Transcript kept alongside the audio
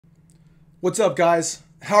What's up, guys?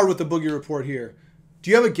 Howard with the Boogie Report here. Do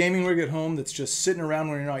you have a gaming rig at home that's just sitting around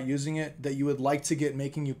when you're not using it that you would like to get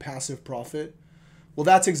making you passive profit? Well,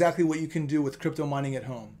 that's exactly what you can do with crypto mining at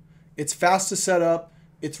home. It's fast to set up,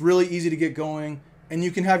 it's really easy to get going, and you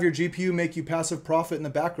can have your GPU make you passive profit in the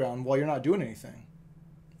background while you're not doing anything.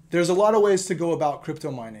 There's a lot of ways to go about crypto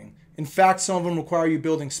mining. In fact, some of them require you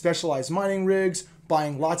building specialized mining rigs,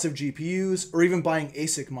 buying lots of GPUs, or even buying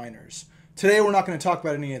ASIC miners. Today, we're not going to talk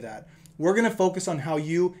about any of that. We're going to focus on how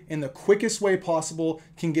you, in the quickest way possible,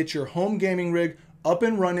 can get your home gaming rig up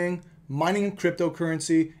and running, mining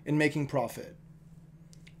cryptocurrency, and making profit.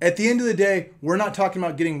 At the end of the day, we're not talking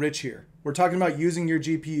about getting rich here. We're talking about using your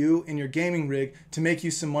GPU and your gaming rig to make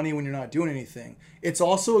you some money when you're not doing anything. It's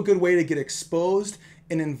also a good way to get exposed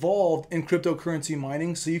and involved in cryptocurrency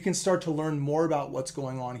mining so you can start to learn more about what's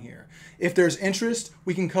going on here. If there's interest,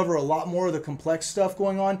 we can cover a lot more of the complex stuff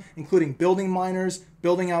going on, including building miners,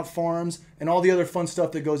 building out farms, and all the other fun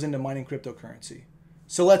stuff that goes into mining cryptocurrency.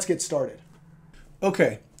 So let's get started.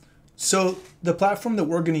 Okay, so the platform that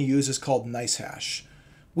we're going to use is called NiceHash.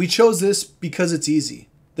 We chose this because it's easy.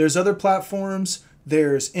 There's other platforms,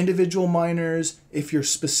 there's individual miners. If you're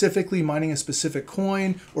specifically mining a specific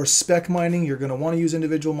coin or spec mining, you're going to want to use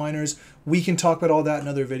individual miners. We can talk about all that in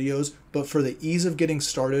other videos, but for the ease of getting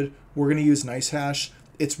started, we're going to use NiceHash.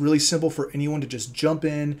 It's really simple for anyone to just jump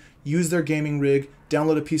in, use their gaming rig,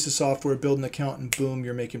 download a piece of software, build an account, and boom,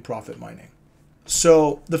 you're making profit mining.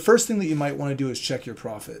 So the first thing that you might want to do is check your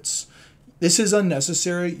profits. This is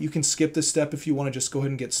unnecessary. You can skip this step if you want to just go ahead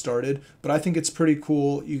and get started, but I think it's pretty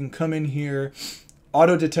cool. You can come in here,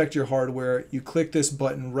 auto detect your hardware. You click this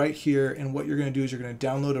button right here, and what you're going to do is you're going to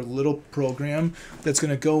download a little program that's going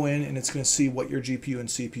to go in and it's going to see what your GPU and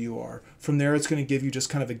CPU are. From there, it's going to give you just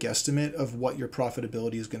kind of a guesstimate of what your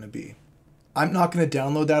profitability is going to be. I'm not going to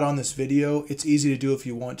download that on this video. It's easy to do if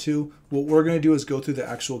you want to. What we're going to do is go through the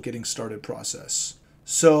actual getting started process.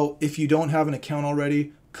 So if you don't have an account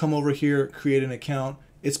already, come over here, create an account.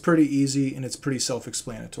 It's pretty easy and it's pretty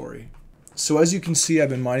self-explanatory. So as you can see, I've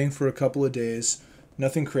been mining for a couple of days,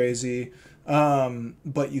 nothing crazy,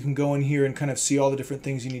 but you can go in here and kind of see all the different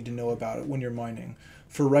things you need to know about it when you're mining.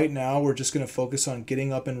 For right now, we're just going to focus on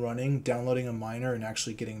getting up and running, downloading a miner, and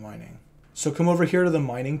actually getting mining. So come over here to the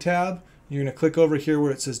mining tab. You're going to click over here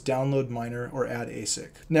where it says download miner or add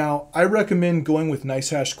ASIC. Now, I recommend going with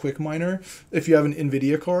NiceHash Quick Miner if you have an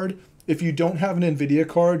NVIDIA card. If you don't have an NVIDIA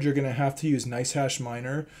card, you're going to have to use NiceHash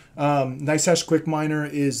Miner. NiceHash Quick Miner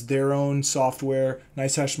is their own software.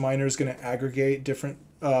 NiceHash Miner is going to aggregate different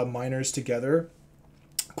miners together.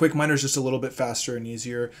 Quick Miner is just a little bit faster and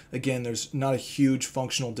easier. Again, there's not a huge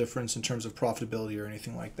functional difference in terms of profitability or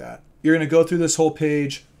anything like that. You're going to go through this whole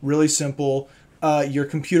page, really simple. Your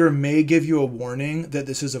computer may give you a warning that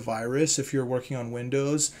this is a virus if you're working on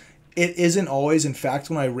Windows. It isn't always. In fact,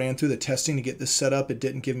 when I ran through the testing to get this set up, it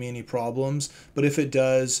didn't give me any problems. But if it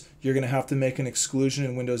does, you're going to have to make an exclusion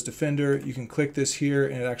in Windows Defender. You can click this here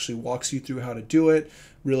and it actually walks you through how to do it.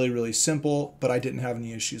 Really, really simple, but I didn't have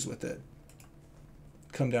any issues with it.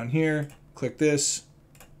 Come down here, click this,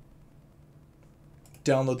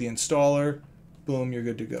 download the installer, boom, you're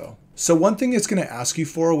good to go. So one thing it's going to ask you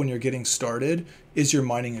for when you're getting started is your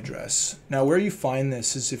mining address. Now where you find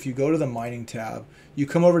this is if you go to the mining tab, you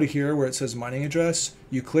come over to here where it says mining address,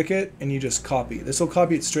 you click it and you just copy. This will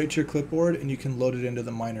copy it straight to your clipboard and you can load it into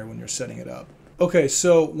the miner when you're setting it up. Okay,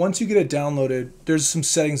 so once you get it downloaded, there's some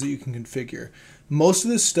settings that you can configure. Most of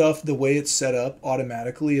this stuff, the way it's set up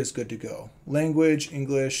automatically is good to go. Language,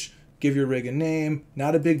 English, give your rig a name.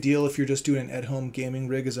 Not a big deal if you're just doing an at-home gaming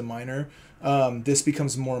rig as a miner. This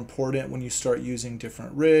becomes more important when you start using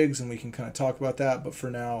different rigs, and we can kind of talk about that, but for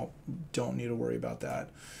now, don't need to worry about that.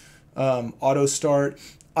 Auto start.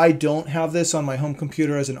 I don't have this on my home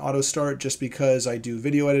computer as an auto start just because I do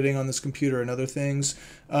video editing on this computer and other things.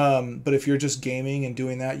 But if you're just gaming and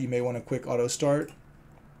doing that, you may want a quick auto start.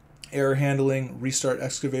 Error handling, restart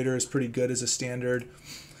excavator is pretty good as a standard.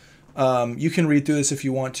 You can read through this if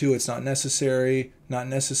you want to. It's not necessary, not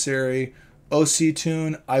necessary. OC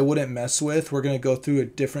tune, I wouldn't mess with. We're going to go through a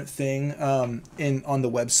different thing on the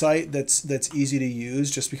website that's easy to use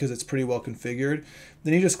just because it's pretty well configured.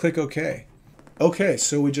 Then you just click OK. Okay,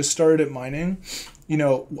 so we just started at mining. You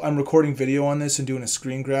know, I'm recording video on this and doing a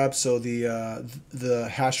screen grab, so the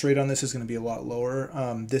hash rate on this is going to be a lot lower.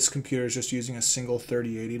 This computer is just using a single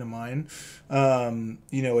 3080 to mine.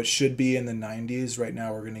 You know, it should be in the 90s. Right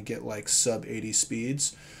now we're going to get like sub 80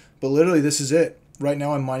 speeds. But literally this is it. Right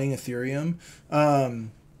now I'm mining Ethereum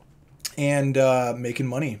and making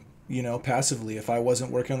money, you know, passively. If I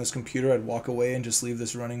wasn't working on this computer, I'd walk away and just leave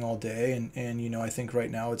this running all day. And you know, I think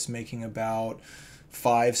right now it's making about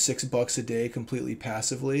 $5-6 a day completely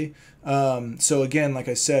passively. So again, like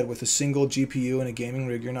I said, with a single GPU and a gaming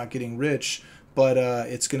rig, you're not getting rich, but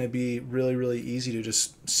it's going to be really, really easy to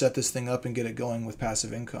just set this thing up and get it going with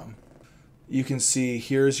passive income. You can see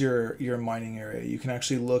here's your mining area. You can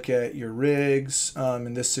actually look at your rigs.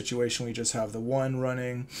 In this situation, we just have the one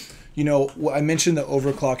running. You know, I mentioned the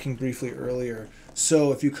overclocking briefly earlier.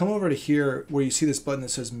 So if you come over to here where you see this button that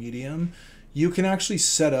says medium, you can actually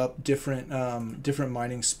set up different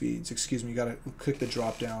mining speeds. Excuse me, you gotta click the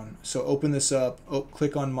drop down. So open this up,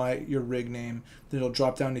 click on your rig name, then it'll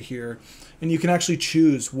drop down to here, and you can actually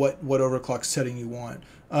choose what overclock setting you want.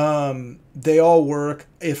 They all work.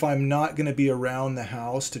 If I'm not gonna be around the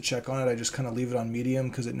house to check on it, I just kind of leave it on medium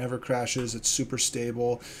because it never crashes. It's super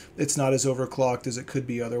stable. It's not as overclocked as it could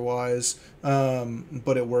be otherwise,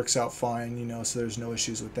 but it works out fine, you know, so there's no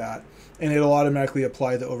issues with that. And it'll automatically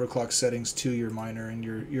apply the overclock settings to your miner and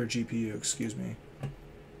your GPU, excuse me.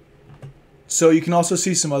 So you can also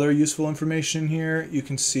see some other useful information here. You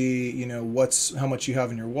can see, you know, how much you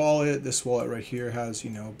have in your wallet. This wallet right here has,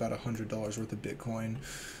 you know, about $100 worth of Bitcoin.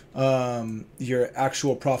 Your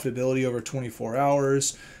actual profitability over 24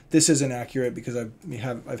 hours. This isn't accurate because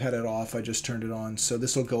I've had it off. I just turned it on. So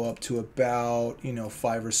this will go up to about, you know,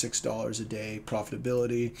 $5 or $6 a day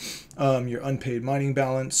profitability. Your unpaid mining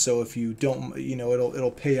balance. So if you don't, you know,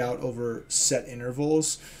 it'll pay out over set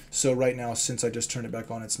intervals. So right now, since I just turned it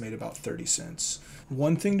back on, it's made about 30 cents.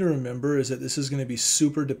 One thing to remember is that this is going to be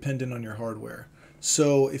super dependent on your hardware.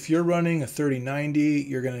 So if you're running a 3090,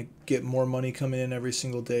 you're going to get more money coming in every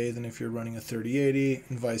single day than if you're running a 3080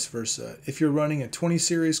 and vice versa. If you're running a 20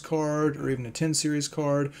 series card or even a 10 series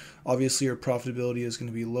card, obviously your profitability is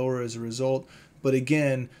going to be lower as a result. But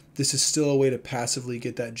again, this is still a way to passively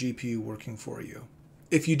get that GPU working for you.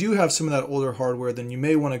 If you do have some of that older hardware, then you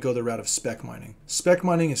may want to go the route of spec mining. Spec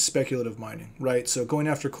mining is speculative mining, right? So going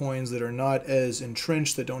after coins that are not as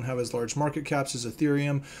entrenched, that don't have as large market caps as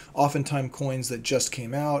Ethereum, oftentimes coins that just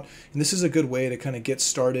came out. And this is a good way to kind of get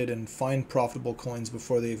started and find profitable coins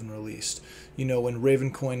before they even released. You know, when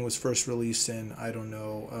Raven coin was first released in, I don't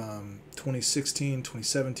know, 2016,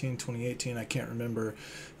 2017, 2018, I can't remember.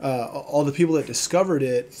 All the people that discovered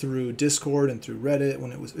it through Discord and through Reddit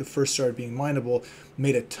when it first started being mineable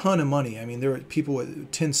made a ton of money. I mean, there were people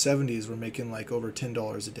with 1070s were making like over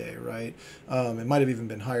 $10 a day, right? It might have even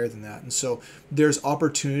been higher than that. And so there's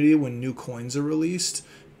opportunity when new coins are released,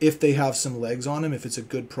 if they have some legs on them, if it's a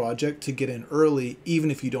good project, to get in early,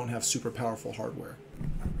 even if you don't have super powerful hardware.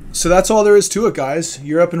 So that's all there is to it, guys.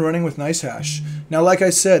 You're up and running with NiceHash. Now, like I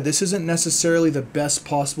said, this isn't necessarily the best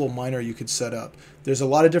possible miner you could set up. There's a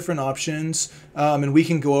lot of different options, and we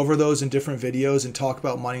can go over those in different videos and talk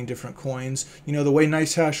about mining different coins. You know, the way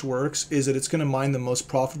NiceHash works is that it's going to mine the most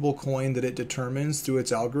profitable coin that it determines through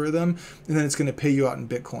its algorithm, and then it's going to pay you out in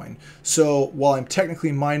Bitcoin. So while I'm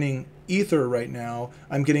technically mining Ether right now,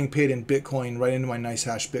 I'm getting paid in Bitcoin right into my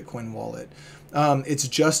NiceHash Bitcoin wallet. It's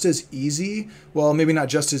just as easy, well, maybe not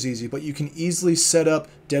just as easy, but you can easily set up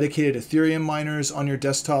dedicated Ethereum miners on your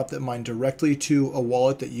desktop that mine directly to a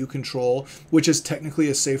wallet that you control, which is technically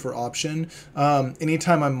a safer option.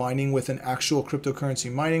 Anytime I'm mining with an actual cryptocurrency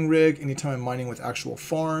mining rig, anytime I'm mining with actual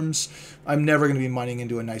farms, I'm never going to be mining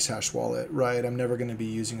into a NiceHash wallet, right? I'm never going to be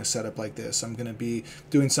using a setup like this. I'm going to be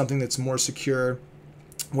doing something that's more secure,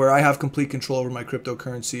 where I have complete control over my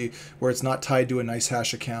cryptocurrency, where it's not tied to a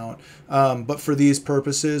NiceHash account. But for these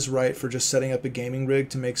purposes, right, for just setting up a gaming rig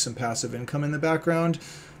to make some passive income in the background,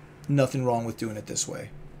 nothing wrong with doing it this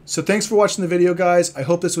way. So thanks for watching the video, guys. I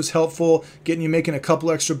hope this was helpful, getting you making a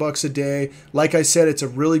couple extra bucks a day. Like I said, it's a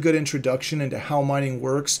really good introduction into how mining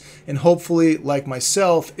works, and hopefully, like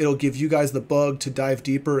myself, it'll give you guys the bug to dive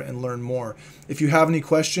deeper and learn more. If you have any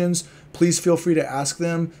questions, please feel free to ask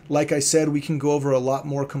them. Like I said, we can go over a lot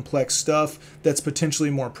more complex stuff that's potentially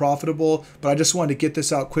more profitable, but I just wanted to get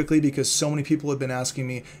this out quickly because so many people have been asking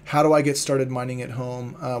me, how do I get started mining at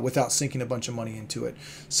home without sinking a bunch of money into it?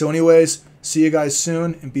 So anyways, see you guys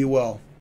soon and be well.